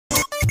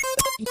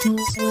Hey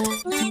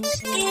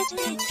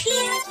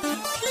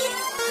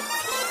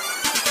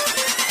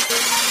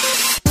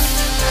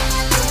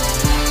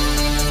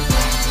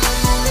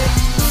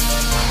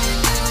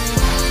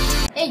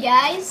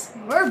guys,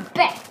 we're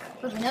back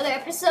with another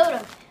episode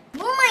of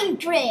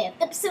Minecraft,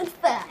 episode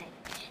 5.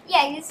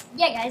 Yeah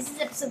guys, this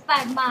is episode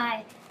 5 of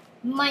my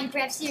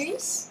Minecraft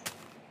series.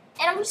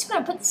 And I'm just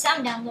gonna put the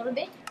sound down a little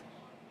bit.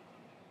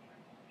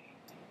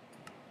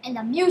 And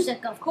the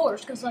music, of course,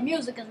 because the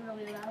music is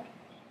really loud.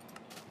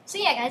 So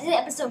yeah guys, this is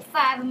episode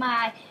 5 of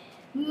my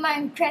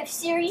Minecraft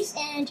series,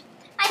 and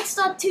I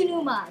installed 2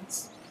 new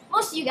mods.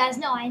 Most of you guys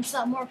know I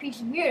installed More Creeps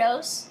and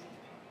Weirdos,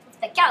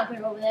 with the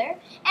caliper over there,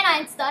 and I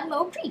installed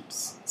More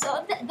Creeps.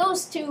 So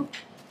those 2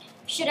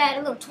 should add a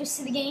little twist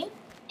to the game.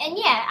 And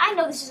yeah, I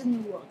know this is a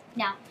new world.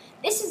 Now,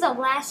 this is the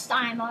last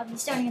time I'll be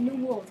starting a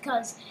new world,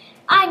 because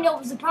I know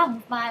it was a problem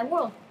with my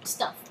world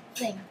stuff,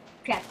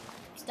 crap,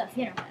 stuff,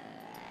 you know.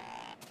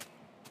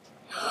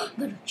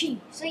 Little G.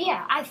 So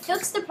yeah, I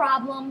fixed the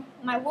problem.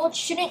 My world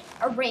shouldn't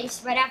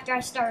erase right after I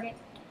start it.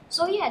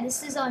 So yeah,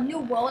 this is a new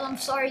world. I'm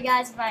sorry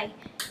guys if I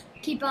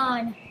keep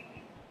on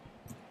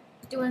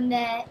doing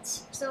that.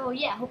 So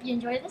yeah, hope you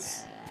enjoy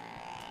this.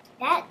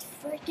 That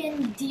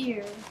freaking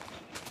deer.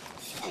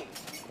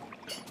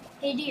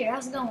 Hey deer,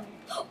 how's it going?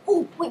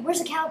 Oh, wait, where's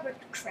the caliper?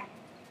 Crap.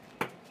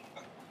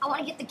 I want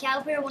to get the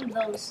caliper, one of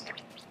those.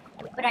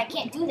 But I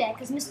can't do that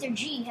because Mr.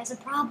 G has a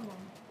problem.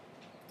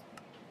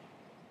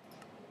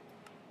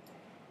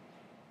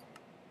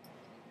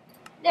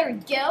 There we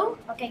go.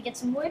 Okay, get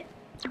some wood.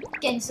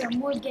 Getting some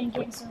wood, getting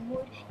some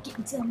wood,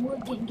 getting some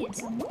wood, getting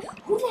some wood.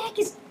 Who the heck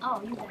is...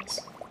 Oh, you guys.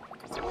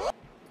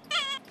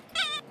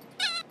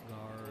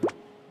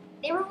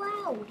 They were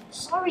loud.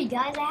 Sorry,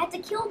 guys. I had to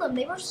kill them.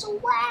 They were so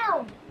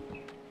loud.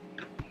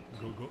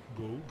 Go.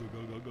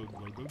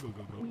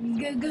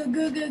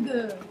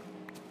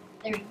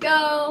 There we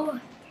go.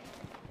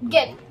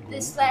 Get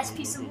this last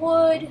piece of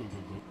wood.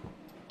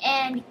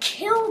 And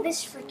kill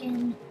this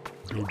freaking...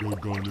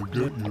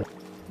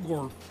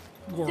 Oh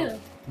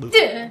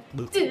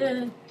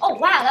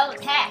wow, that was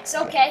hacks.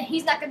 Okay,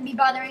 he's not gonna be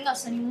bothering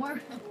us anymore.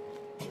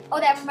 Oh,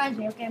 that reminds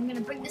me. Okay, I'm gonna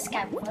bring this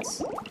guy with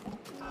us.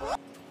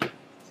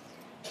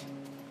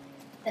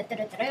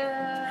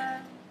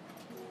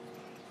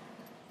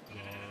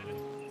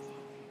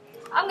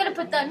 I'm gonna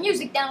put the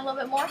music down a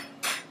little bit more.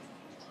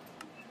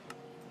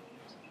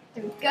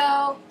 There we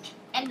go.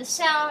 And the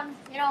sound,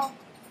 you know,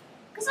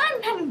 because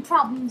I'm having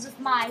problems with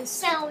my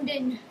sound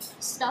and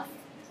stuff.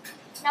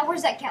 Now,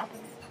 where's that cowboy?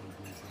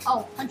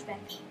 Oh,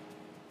 hunchback.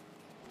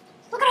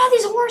 Look at all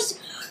these horses.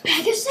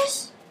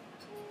 Pegasus?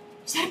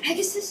 Is that a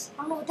Pegasus?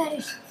 I don't know what that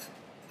is.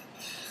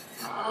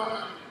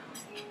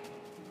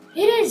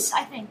 It is,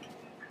 I think.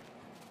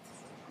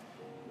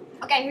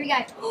 Okay, here we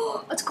go.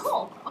 Oh, it's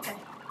cold. Okay,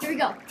 here we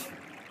go.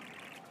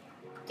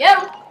 Get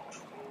him.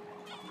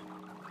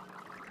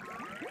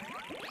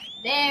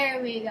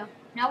 There we go.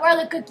 Now where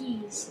are the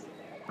cookies?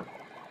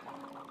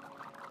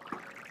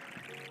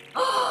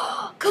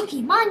 Oh,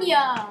 Cookie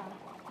Mania!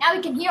 Now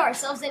we can heal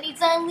ourselves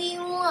anytime we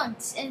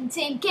want, and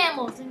tame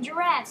camels and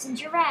giraffes and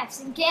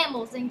giraffes and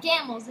camels and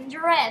camels and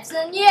giraffes,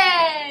 and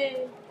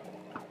yay!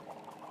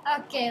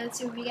 Okay, let's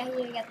see what we got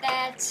here. We got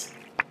that.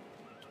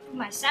 Put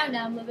my sound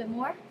down a little bit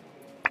more.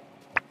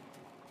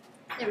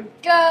 There we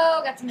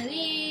go. Got some of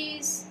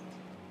these.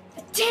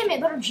 Damn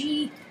it, little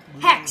G.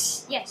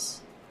 Hacks.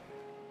 Yes.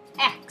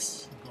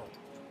 Hacks.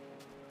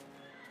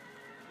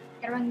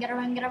 Gotta run, gotta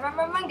run, gotta run,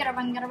 run, gotta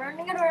run, gotta run,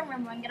 gotta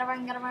run, run, gotta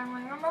run, gotta run,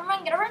 run,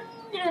 run, gotta run.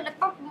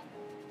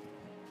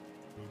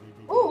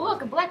 Ooh,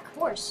 look, a black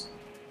horse.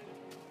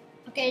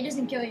 Okay, it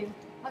doesn't kill you.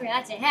 Okay,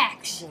 that's it.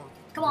 Hacks.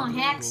 Come on,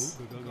 hacks.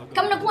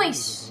 Come to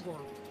place.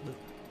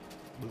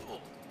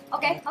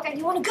 Okay,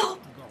 you wanna go?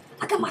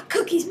 I got my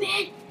cookies,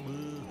 man.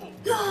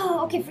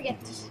 Oh, okay, forget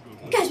this.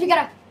 Guys, we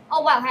gotta...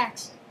 Oh, wow,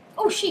 hacks.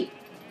 Oh, sheep.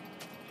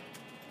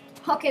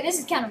 Okay, this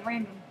is kind of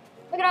random.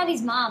 Look at all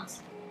these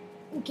mobs.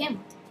 Ooh,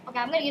 camel. Okay,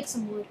 I'm gonna get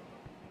some wood.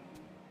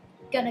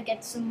 Gonna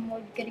get some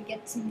wood, gonna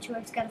get some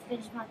chores, gotta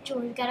finish my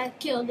chores, gotta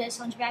kill this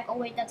hunchback. Oh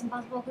wait, that's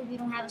impossible because we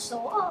don't have a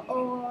soul.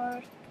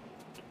 Or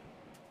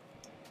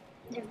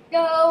there we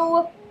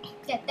go.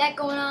 Get that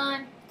going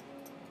on.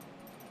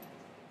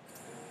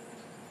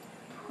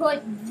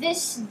 Put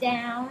this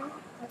down.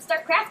 Let's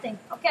start crafting.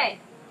 Okay.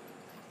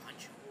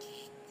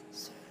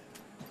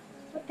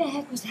 What the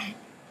heck was that?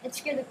 It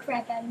scared the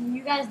crap out of me.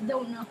 You guys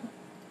don't know.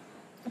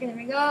 Okay, there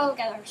we go.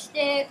 Got our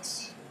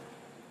sticks.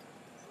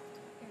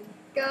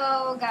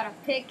 Go, got a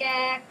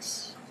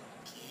pickaxe.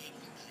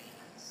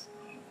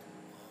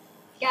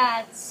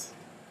 Got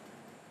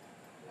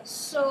a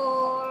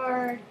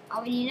sword.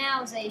 All we need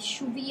now is a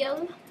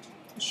shovel.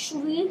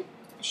 Shovel.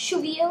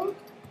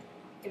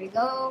 There we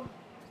go.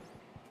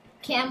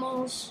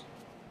 Camels.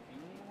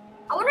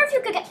 I wonder if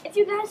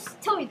you guys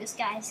tell me this,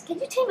 guys. Can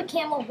you tame a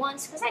camel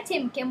once? Because I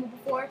tamed a camel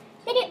before.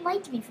 They didn't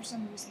like me for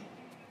some reason.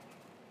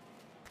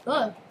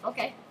 Good.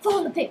 Okay. Fall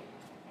in the pit.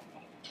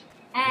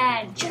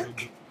 And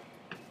jerk.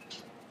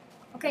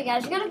 Okay,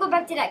 guys, we're gonna go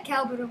back to that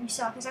caliber we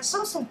saw because I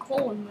saw some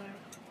coal in there.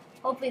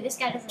 Hopefully this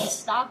guy doesn't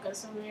stalk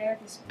us over there.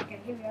 Okay,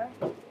 here we are.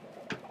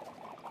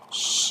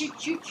 Shoot,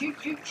 shoot, shoot,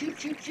 shoot, shoot,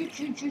 shoot, shoot,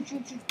 shoot, shoot,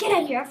 shoot, shoot. Get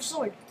out of here, I have a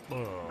sword.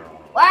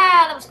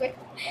 Wow, that was quick.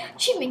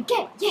 Achievement,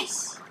 get,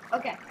 yes.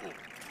 Okay.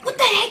 What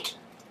the heck?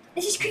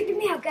 This is creeping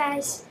me out,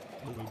 guys.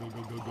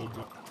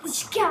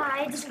 This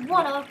guy doesn't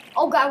wanna.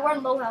 Oh god, we're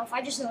on low health.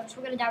 I just noticed.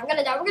 We're gonna die. We're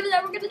gonna die. We're gonna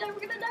die. We're gonna die.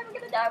 We're gonna die. We're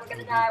gonna die. We're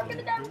gonna die. We're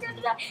gonna die. We're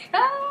gonna die.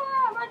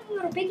 Ah, run,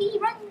 little piggy,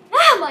 run.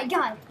 Oh my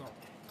god.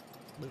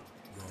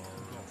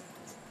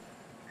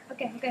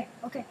 Okay, okay,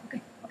 okay,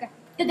 okay, okay.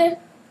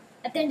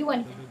 That didn't do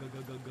anything.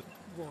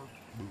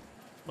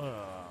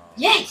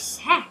 Yes,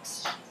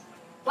 hacks.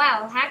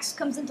 Wow, hacks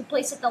comes into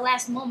place at the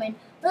last moment.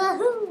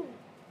 Woohoo!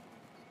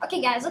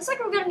 Okay, guys, looks like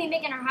we're gonna be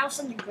making our house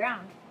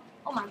underground.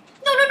 Oh my! No,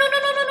 no, no, no,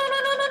 no, no, no, no,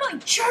 no, no, no,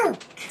 jerk!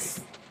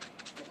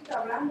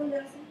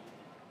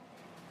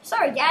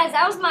 Sorry, guys,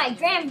 that was my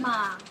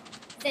grandma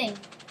thing.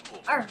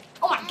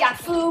 Oh my God,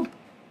 food.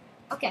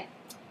 Okay.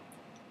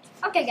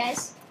 Okay,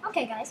 guys.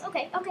 Okay, guys.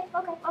 Okay, okay,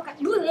 okay, okay.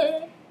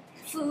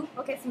 Food.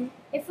 Okay, food.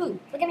 Hey, food.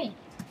 Look at me.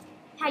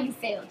 How you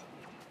failed.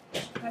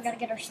 I gotta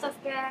get our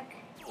stuff back.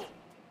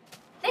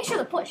 Thanks for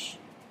the push.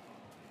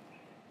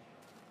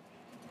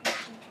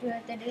 How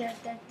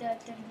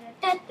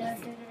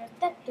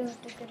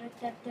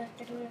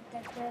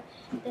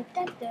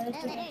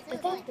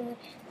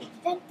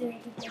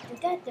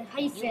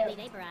you feel?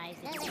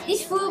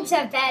 These foobs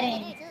have bad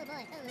aim.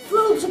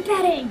 Foobs are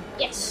bad aim.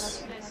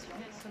 Yes.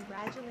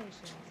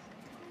 Congratulations.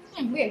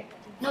 Weird.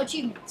 No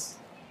achievements.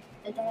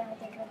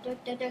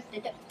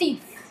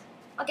 Thief.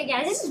 Okay,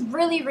 guys, this is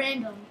really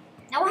random.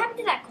 Now, what happened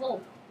to that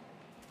coal?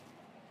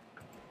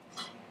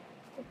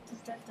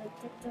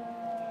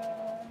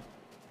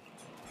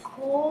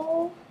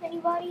 Coal?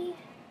 Anybody?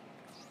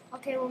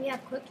 Okay, well, we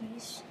have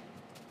cookies.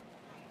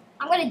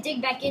 I'm gonna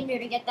dig back in there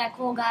to get that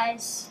coal,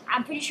 guys.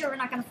 I'm pretty sure we're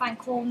not gonna find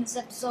coal in this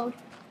episode.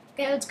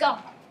 Okay, let's go.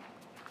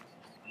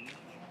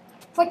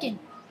 Quicken.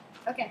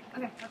 Okay.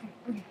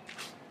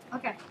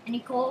 Okay, any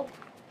coal?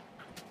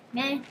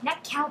 Man,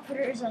 that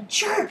caliper is a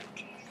jerk!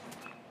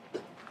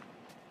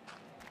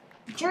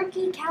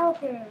 Jerky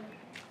caliper.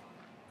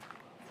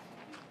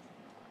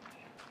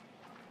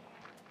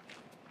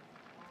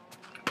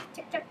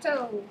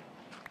 Tic-tac-toe.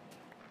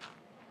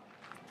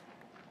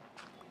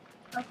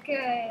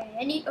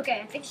 Okay,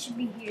 okay, I think it should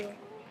be here.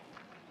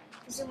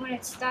 This is when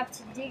it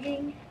stops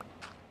digging.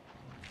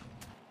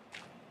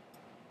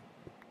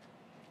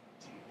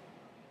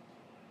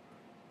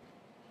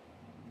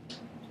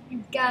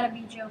 You gotta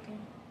be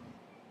joking.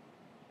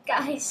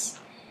 Guys,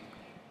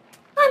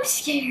 I'm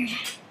scared.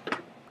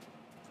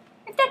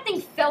 If that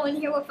thing fell in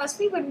here with us,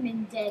 we would have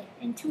been dead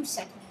in 2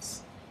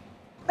 seconds.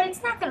 But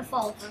it's not gonna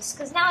fall with us,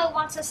 because now it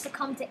wants us to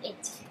come to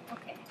it.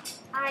 Okay,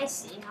 I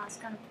see how it's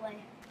gonna play.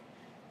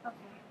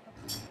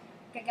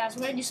 Okay, guys,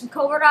 we're gonna do some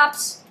covert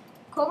ops.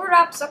 Covert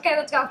ops, okay,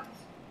 let's go.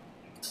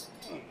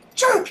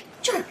 Jerk!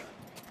 Jerk!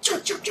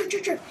 Jerk, jerk, jerk,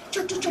 jerk, jerk,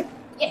 jerk, jerk, jerk.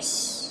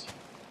 Yes.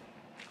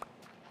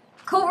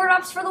 Covert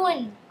ops for the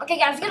win. Okay,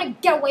 guys, we're gonna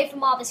get away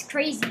from all this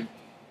crazy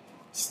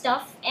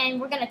stuff, and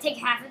we're gonna take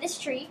half of this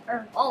tree,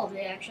 or all of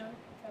it, actually.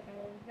 Okay,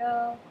 there we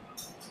go.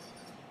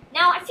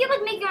 Now, I feel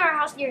like making our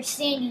house near a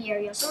sandy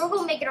area, so we're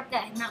gonna make it up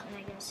that mountain,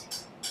 I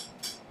guess.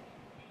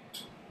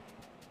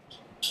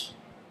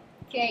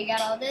 Okay,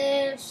 got all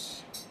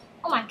this.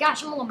 Oh my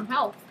gosh, I'm low on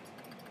health.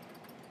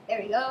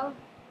 There we go.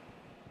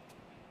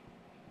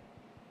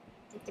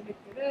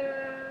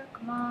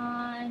 Come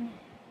on.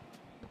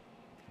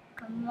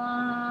 Come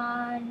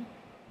on.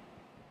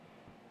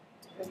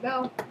 There we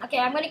go. Okay,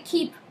 I'm gonna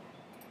keep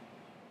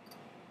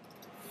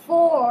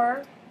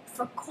 4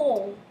 for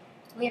coal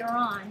later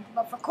on.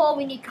 But for coal,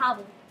 we need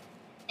cobble.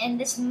 And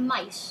this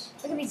mice.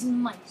 Look at these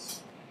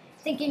mice.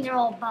 Thinking they're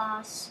all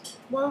boss.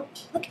 Well,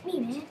 look at me,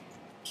 man.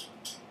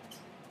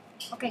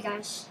 Okay,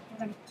 guys. We're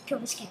gonna kill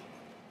this cat.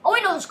 Oh, I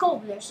know there's coal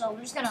over there, so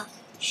we're just gonna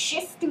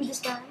shift through this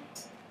guy.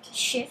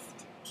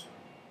 Shift.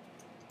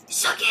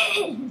 Suck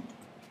it!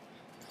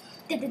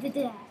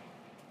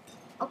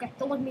 Okay,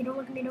 don't look at me, don't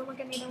look at me, don't look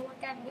at me, don't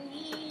look at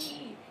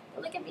me.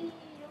 Don't look at me,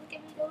 don't look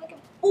at me, don't look at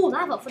me. Ooh,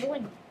 lava for the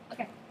win.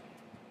 Okay.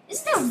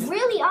 This is a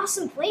really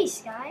awesome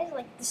place, guys.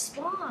 Like, the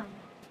spawn.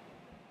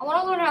 I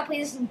want to learn how to play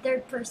this in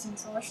 3rd person,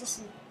 so let's just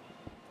see.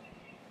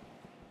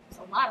 It's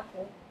a lot of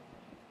cool.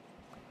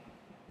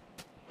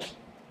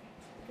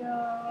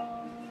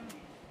 Go.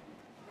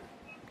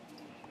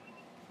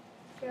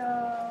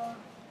 Go.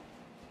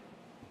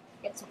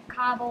 Get some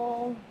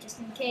cobble, just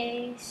in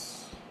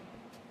case.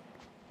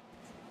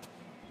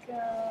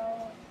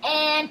 Go.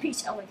 And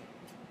peace. Oh, wait.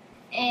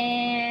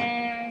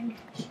 And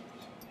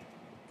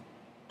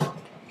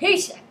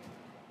peace.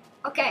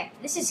 Okay,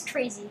 this is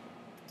crazy.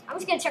 I'm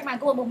just gonna check my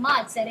global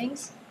mod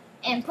settings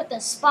and put the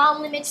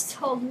spawn limits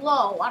to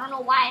low. I don't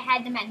know why I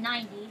had them at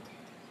 90.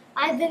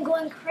 I've been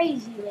going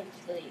crazy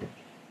lately.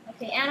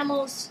 Okay,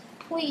 animals,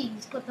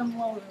 please put them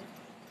lower.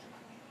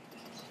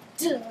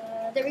 Duh,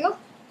 there we go.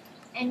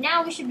 And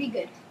now we should be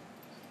good.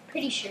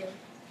 Pretty sure.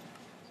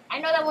 I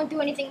know that won't do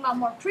anything about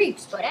more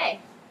creeps, but hey,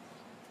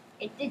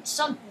 it did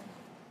something.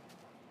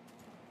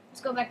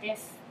 Let's go back to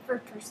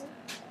 3rd person.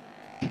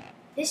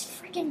 This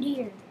freaking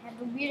deer have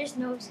the weirdest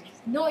noses.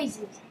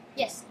 Noises.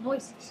 Yes,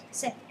 noises.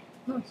 Say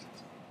noises.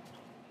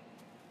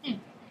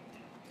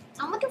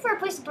 I'm looking for a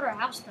place to put our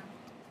house though.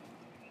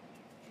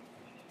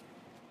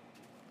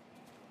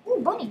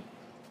 Ooh, bunny.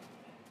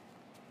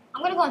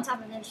 I'm gonna go on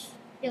top of this.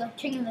 You're like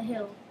king of the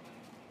hill.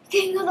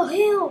 King of the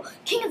hill!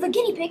 King of the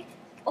guinea pig!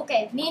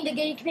 Okay, me and the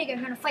guinea pig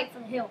are gonna fight for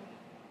the hill.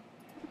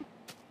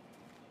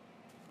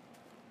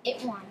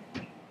 It won.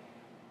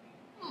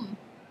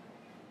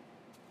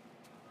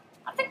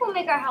 I think we'll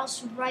make our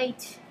house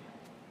right.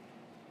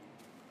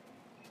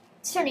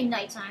 It's turning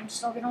nighttime,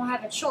 so we don't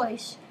have a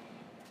choice.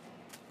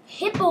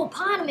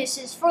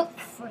 Hippopotamuses for the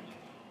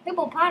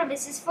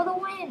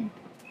win.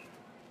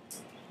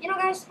 You know,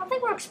 guys, I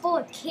think we'll explore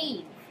a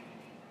cave.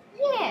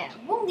 Yeah,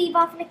 we'll leave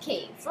off in a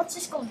cave. Let's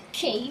just go in the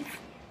cave.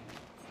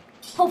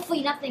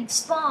 Hopefully nothing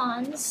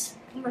spawns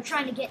when we're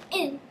trying to get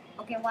in.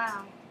 Okay,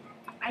 wow.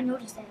 I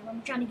noticed that when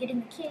we're trying to get in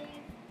the cave.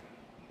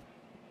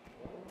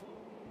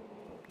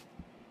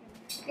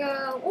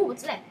 Go. Oh,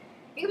 what's that?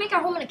 We can make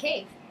our home in a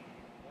cave.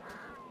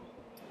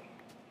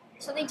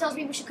 Something tells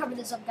me we should cover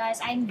this up,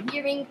 guys. I'm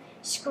hearing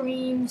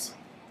screams.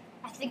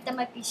 I think that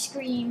might be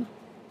Scream.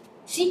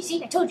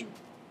 See, I told you.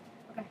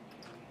 Okay.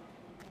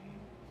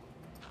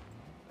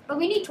 But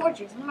we need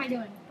torches. What am I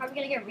doing? Probably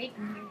gonna get raped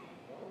in here.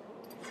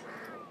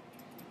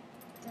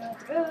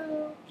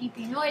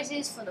 Creepy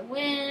noises for the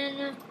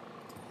win.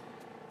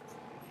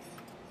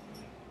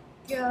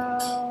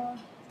 Go.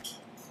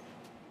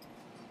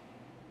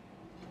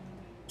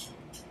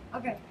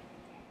 Okay.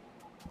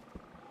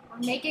 We're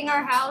making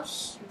our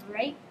house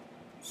right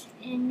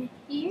in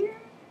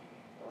here.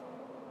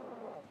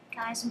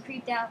 Guys, I'm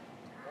creeped out.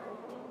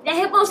 That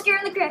hippo's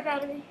scaring the crap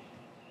out of me.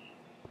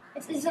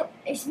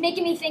 It's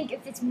making me think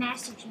if it's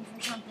Master Chief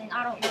or something.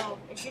 I don't know.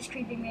 It's just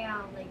creeping me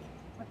out. Like,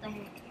 what the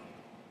heck?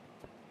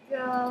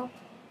 Go.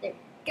 There we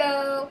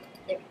go.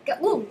 There we go.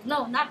 Ooh,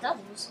 no, not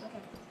doubles.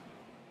 Okay.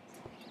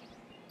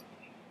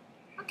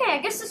 Okay,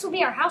 I guess this will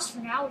be our house for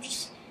now. We'll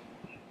just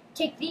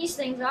take these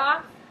things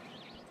off.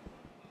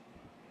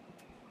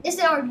 This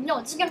is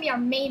gonna be our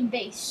main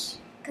base.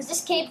 Because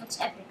this cave looks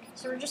epic.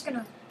 So we're just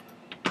gonna,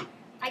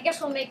 I guess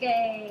we'll make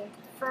a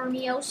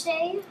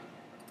Fermiose.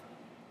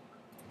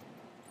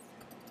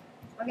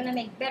 We're gonna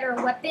make better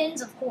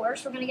weapons, of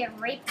course. We're gonna get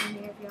raped in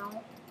here,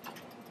 y'all.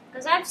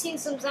 Because I've seen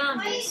some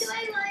zombies.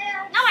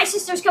 Now my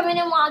sister's coming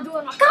in while I'm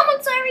doing my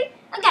commentary.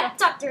 I gotta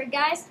talk to her,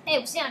 guys. Hey,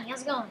 what's up?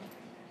 How's it going?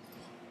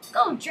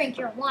 Go drink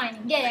your wine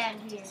and get out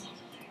of here.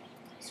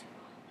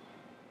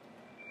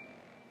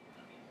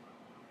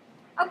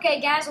 Okay,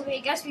 guys, I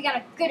guess we got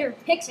a gooder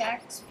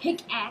pickaxe,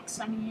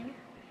 I mean.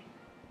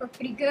 We're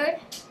pretty good.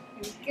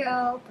 There we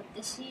go. Put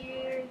this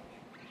here.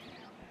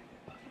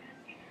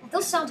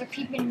 Those sounds are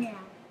creeping me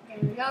out. There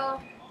we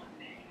go.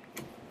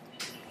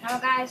 Now,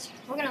 guys,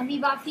 we're going to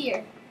leave off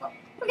here. Well,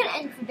 we're going to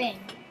end for bang.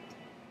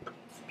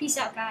 Peace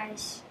out,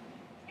 guys.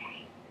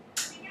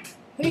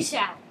 Peace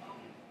out.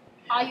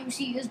 All you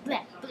see is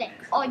black,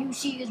 black. All you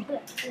see is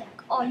black,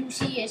 black. All you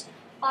see is...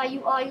 All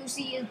you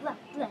see is black,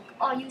 black.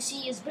 All you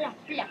see is black,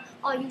 black.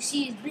 All you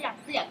see is black,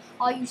 black.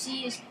 All you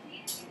see is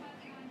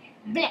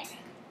black.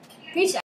 Peace out.